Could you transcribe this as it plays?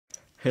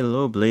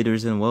Hello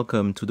Bladers and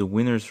welcome to the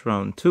winners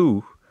round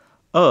 2,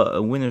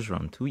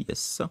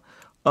 yes,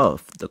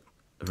 of the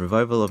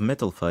Revival of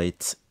Metal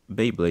Fight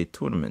Beyblade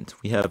tournament.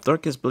 We have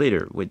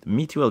DarkestBlader with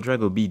Meteo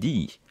L-Drago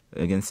BD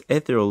against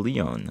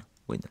EtheralLeone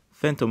with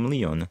Phantom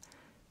Leone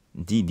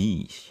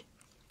DD.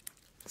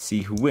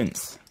 See who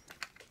wins.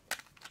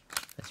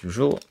 As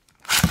usual,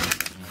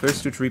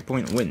 first to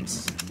 3-point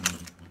wins.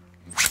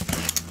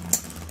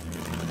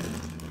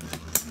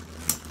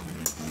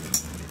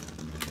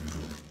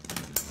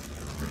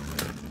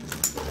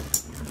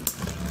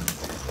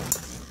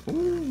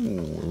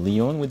 Ooh,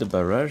 Leone with the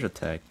barrage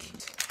attack.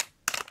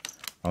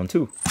 Round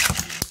 2.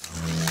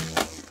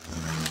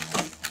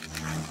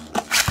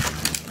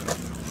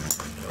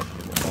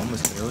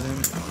 Almost killed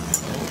him.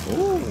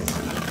 Oh.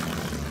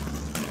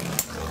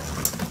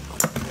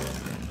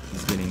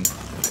 He's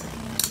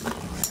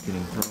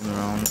getting thrown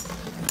around.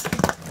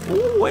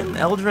 Oh, and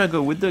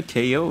L-Drago with the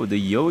KO, the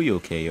yo-yo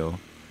KO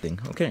thing.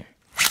 Okay.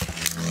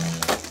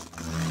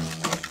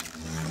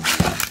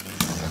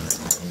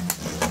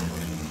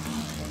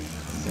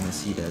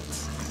 See that.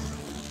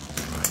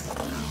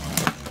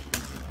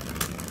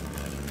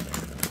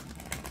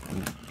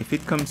 If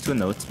it comes to an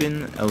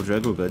outspin,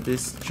 L-Drago got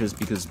this just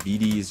because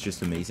BD is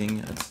just amazing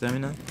at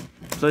stamina.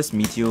 Plus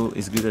Meteo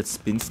is good at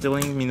spin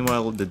stealing,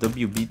 meanwhile the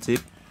WB tip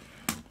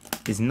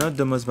is not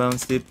the most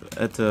balanced tip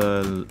at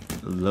a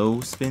low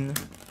spin.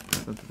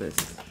 It's not the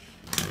best.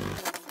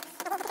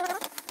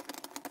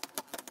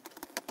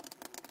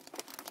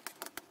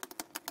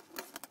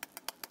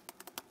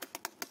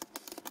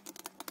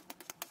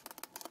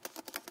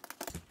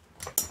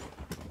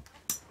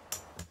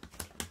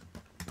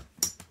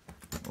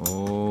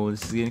 Oh,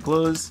 this is getting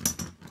close.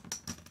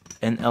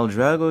 And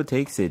L-Drago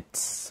takes it.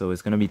 So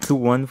it's gonna be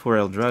 2-1 for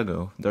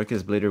L-Drago.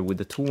 DarkestBlader with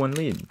the 2-1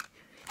 lead.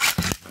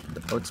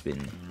 The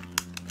outspin.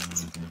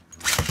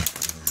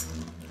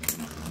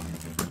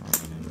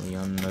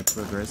 Leone not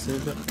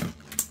progressive.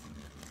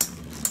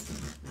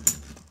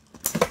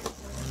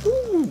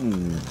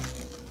 Ooh!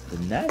 The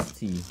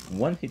nasty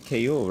one-hit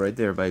KO right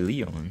there by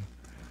Leone.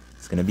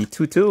 It's gonna be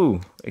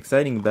 2-2.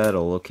 Exciting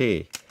battle,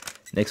 okay.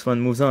 Next one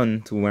moves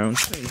on to round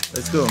 3.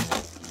 Let's go.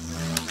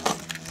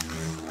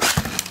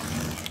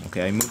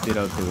 Okay, I moved it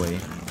out the way.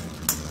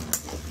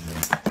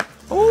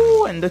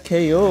 Oh, and the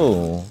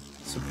KO.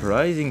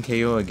 Surprising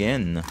KO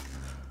again.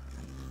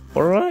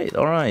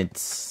 Alright.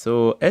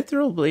 So,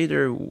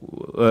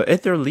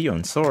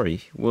 EtheralLeone,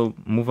 sorry. We'll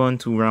move on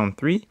to round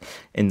 3.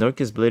 And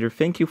DarkestBlader,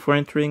 thank you for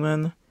entering,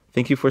 man.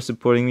 Thank you for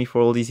supporting me for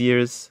all these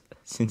years.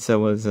 Since I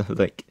was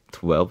like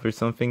 12 or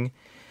something.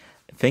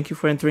 Thank you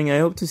for entering. I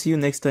hope to see you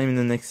next time in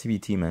the next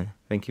CBT, man.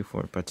 Thank you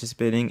for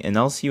participating. And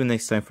I'll see you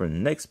next time for the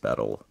next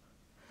battle.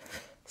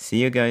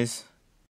 See you guys.